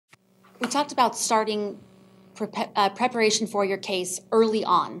we talked about starting preparation for your case early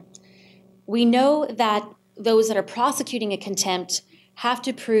on. We know that those that are prosecuting a contempt have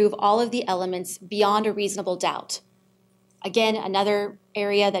to prove all of the elements beyond a reasonable doubt. Again, another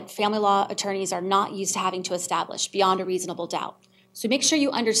area that family law attorneys are not used to having to establish, beyond a reasonable doubt. So make sure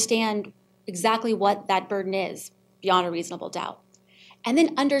you understand exactly what that burden is, beyond a reasonable doubt. And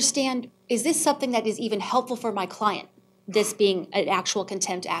then understand, is this something that is even helpful for my client, this being an actual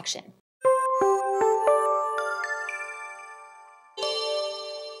contempt action?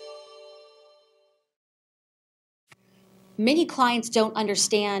 Many clients don't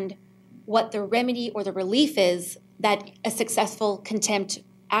understand what the remedy or the relief is that a successful contempt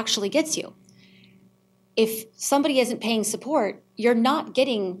actually gets you. If somebody isn't paying support, you're not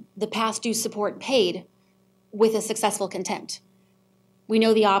getting the past due support paid with a successful contempt. We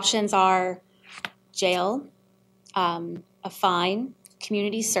know the options are jail, a fine,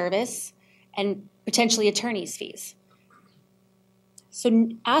 community service, and potentially attorney's fees. So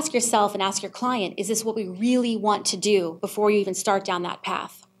ask yourself and ask your client, is this what we really want to do before you even start down that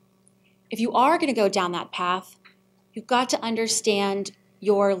path? If you are going to go down that path, you've got to understand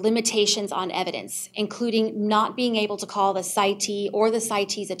your limitations on evidence, including not being able to call the citee or the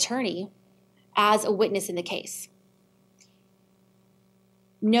citee's attorney as a witness in the case.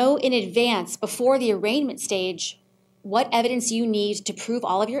 Know in advance, before the arraignment stage, what evidence you need to prove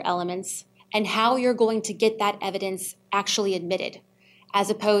all of your elements and how you're going to get that evidence actually admitted, as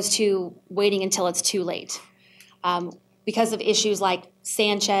opposed to waiting until it's too late. Because of issues like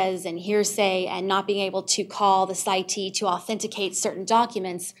Sanchez and hearsay and not being able to call the citee to authenticate certain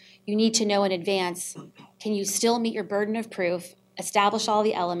documents, you need to know in advance, can you still meet your burden of proof, establish all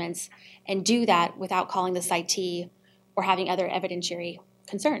the elements, and do that without calling the citee or having other evidentiary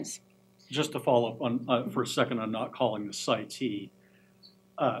concerns. Just to follow up on for a second on not calling the citee,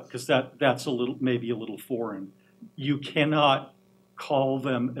 because that's maybe a little foreign. You cannot call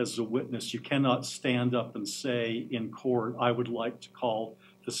them as a witness. You cannot stand up and say in court, I would like to call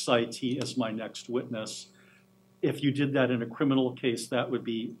the citee as my next witness. If you did that in a criminal case, that would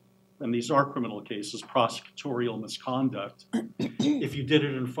be, and these are criminal cases, prosecutorial misconduct. If you did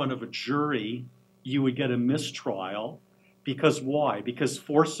it in front of a jury, you would get a mistrial. Because why? Because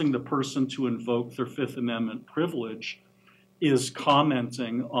forcing the person to invoke their Fifth Amendment privilege is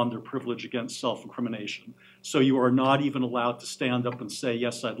commenting on their privilege against self-incrimination. So you are not even allowed to stand up and say,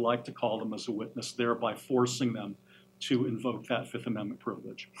 yes, I'd like to call them as a witness, thereby forcing them to invoke that Fifth Amendment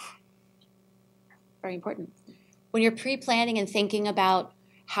privilege. Very important. When you're pre-planning and thinking about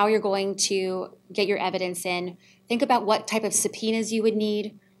how you're going to get your evidence in, think about what type of subpoenas you would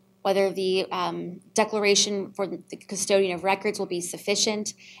need, whether the declaration for the custodian of records will be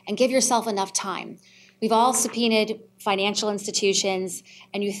sufficient, and give yourself enough time. We've all subpoenaed financial institutions,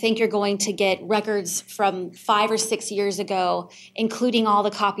 and you think you're going to get records from 5 or 6 years ago, including all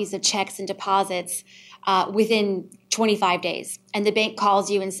the copies of checks and deposits, within 25 days. And the bank calls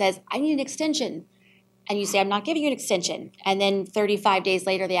you and says, I need an extension. And you say, I'm not giving you an extension. And then 35 days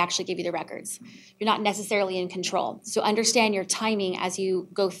later, they actually give you the records. You're not necessarily in control. So understand your timing as you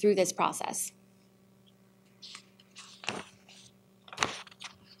go through this process.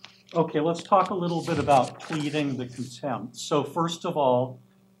 Okay, let's talk a little bit about pleading the contempt. So first of all,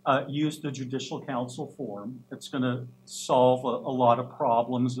 use the judicial counsel form. It's going to solve a lot of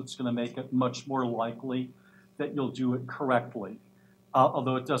problems. It's going to make it much more likely that you'll do it correctly,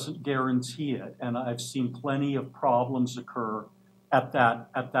 although it doesn't guarantee it. And I've seen plenty of problems occur at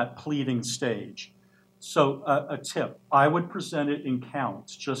that pleading stage. So a tip, I would present it in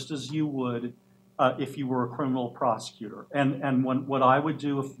counts, just as you would if you were a criminal prosecutor. And what I would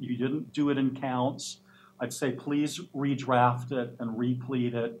do if you didn't do it in counts, I'd say please redraft it and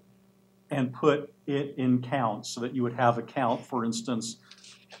replead it and put it in counts so that you would have a count. For instance,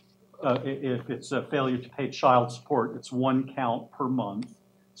 if it's a failure to pay child support, it's 1 count per month.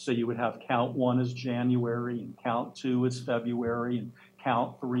 So you would have count 1 is January, and count 2 is February, and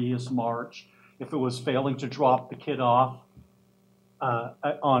count 3 is March. If it was failing to drop the kid off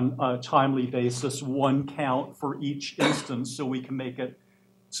on a timely basis, 1 count for each instance, so we can make it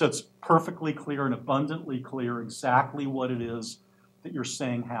so it's perfectly clear and abundantly clear exactly what it is that you're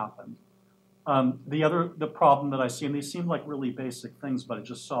saying happened. The problem that I see, and these seem like really basic things, but I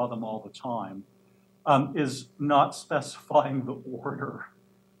just saw them all the time, is not specifying the order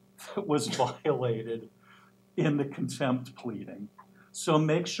that was violated in the contempt pleading. So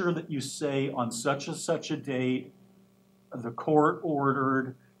make sure that you say on such and such a date, the court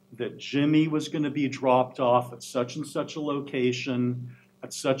ordered that Jimmy was going to be dropped off at such and such a location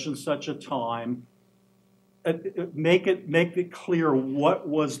at such and such a time. make it clear what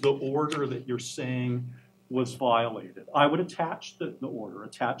was the order that you're saying was violated. I would attach the order,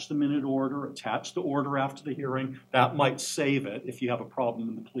 attach the minute order, attach the order after the hearing. That might save it. If you have a problem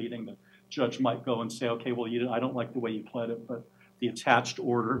in the pleading, the judge might go and say, okay, well, I don't like the way you pled it, but the attached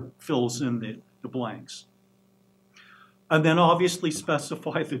order fills in the blanks. And then obviously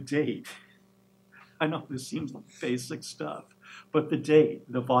specify the date. I know this seems like basic stuff, but the date,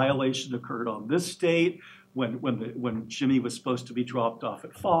 the violation occurred on this date, when Jimmy was supposed to be dropped off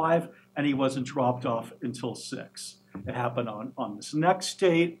at 5, and he wasn't dropped off until 6. It happened on this next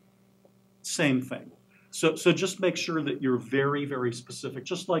date, same thing. So just make sure that you're very, very specific,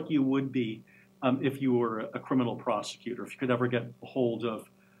 just like you would be if you were a criminal prosecutor. If you could ever get a hold of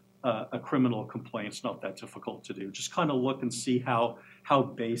a criminal complaint, it's not that difficult to do. Just kind of look and see how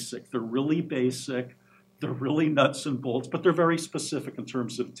basic. They're really basic. They're really nuts and bolts, but they're very specific in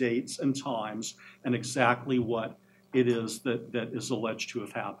terms of dates and times and exactly what it is that is alleged to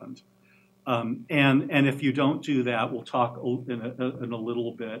have happened. And if you don't do that, we'll talk in a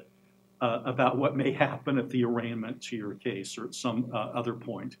little bit about what may happen at the arraignment to your case or at some other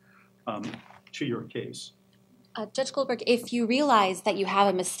point to your case. Judge Goldberg, if you realize that you have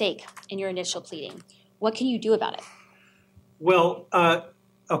a mistake in your initial pleading, what can you do about it? Well,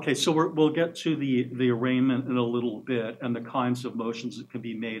 okay, so we'll get to the arraignment in a little bit and the kinds of motions that can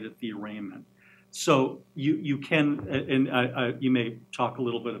be made at the arraignment. So you can, and you may talk a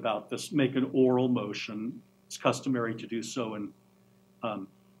little bit about this, make an oral motion. It's customary to do so in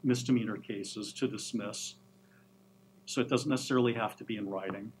misdemeanor cases to dismiss. So it doesn't necessarily have to be in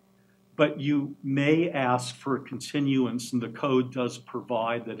writing. But you may ask for a continuance, and the code does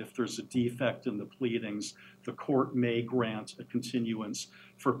provide that if there's a defect in the pleadings, the court may grant a continuance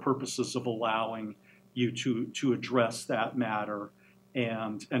for purposes of allowing you to address that matter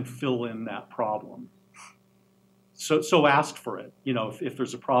and fill in that problem. So ask for it. You know, if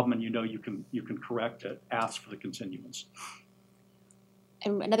there's a problem and you know you can correct it, ask for the continuance.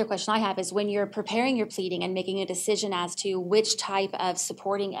 And another question I have is when you're preparing your pleading and making a decision as to which type of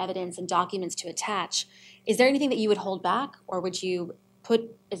supporting evidence and documents to attach, is there anything that you would hold back, or would you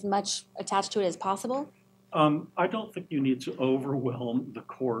put as much attached to it as possible? I don't think you need to overwhelm the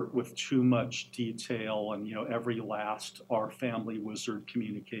court with too much detail and, you know, every last our family wizard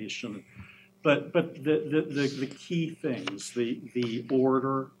communication. But the key things, the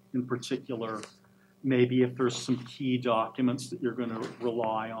order in particular, maybe if there's some key documents that you're going to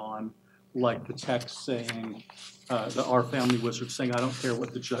rely on, like the text saying, our family wizard saying, I don't care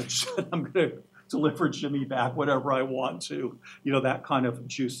what the judge said, I'm going to deliver Jimmy back whatever I want to, you know, that kind of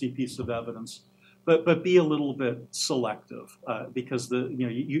juicy piece of evidence. But be a little bit selective because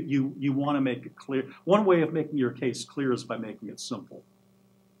you want to make it clear. One way of making your case clear is by making it simple.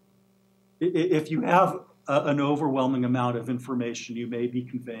 If you have an overwhelming amount of information, you may be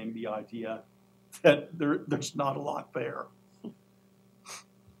conveying the idea that there's not a lot there.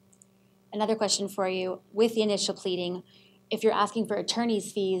 Another question for you. With the initial pleading, if you're asking for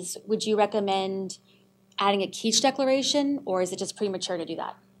attorney's fees, would you recommend adding a Keach declaration, or is it just premature to do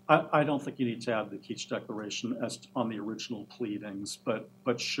that? I don't think you need to add the Keach declaration as on the original pleadings, but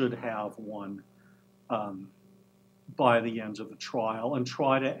should have one by the end of the trial, and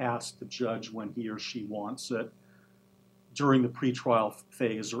try to ask the judge when he or she wants it during the pretrial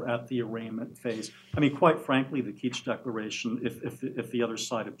phase or at the arraignment phase. I mean, quite frankly, the Keach declaration, if the other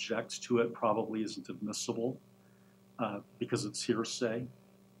side objects to it, probably isn't admissible because it's hearsay.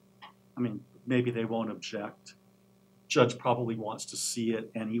 I mean, maybe they won't object. Judge probably wants to see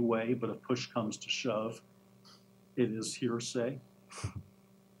it anyway, but if push comes to shove, it is hearsay.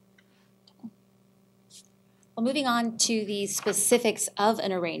 Well, moving on to the specifics of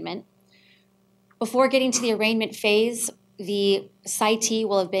an arraignment. Before getting to the arraignment phase, the citee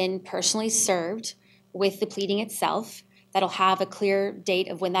will have been personally served with the pleading itself. That'll have a clear date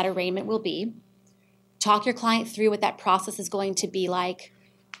of when that arraignment will be. Talk your client through what that process is going to be like.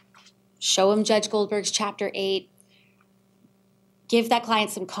 Show him Judge Goldberg's Chapter 8. Give that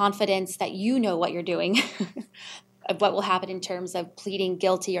client some confidence that you know what you're doing, of what will happen in terms of pleading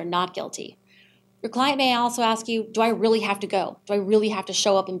guilty or not guilty. Your client may also ask you, do I really have to go? Do I really have to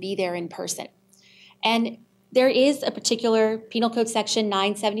show up and be there in person? And there is a particular Penal Code Section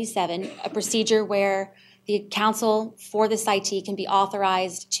 977, a procedure where the counsel for the citee can be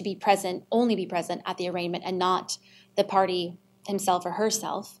authorized to be present, only be present at the arraignment and not the party himself or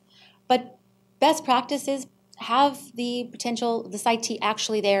herself. But best practice is have the citee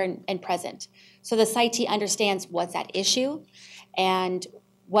actually there and present. So the citee understands what's at issue and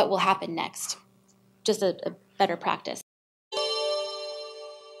what will happen next. Just a better practice.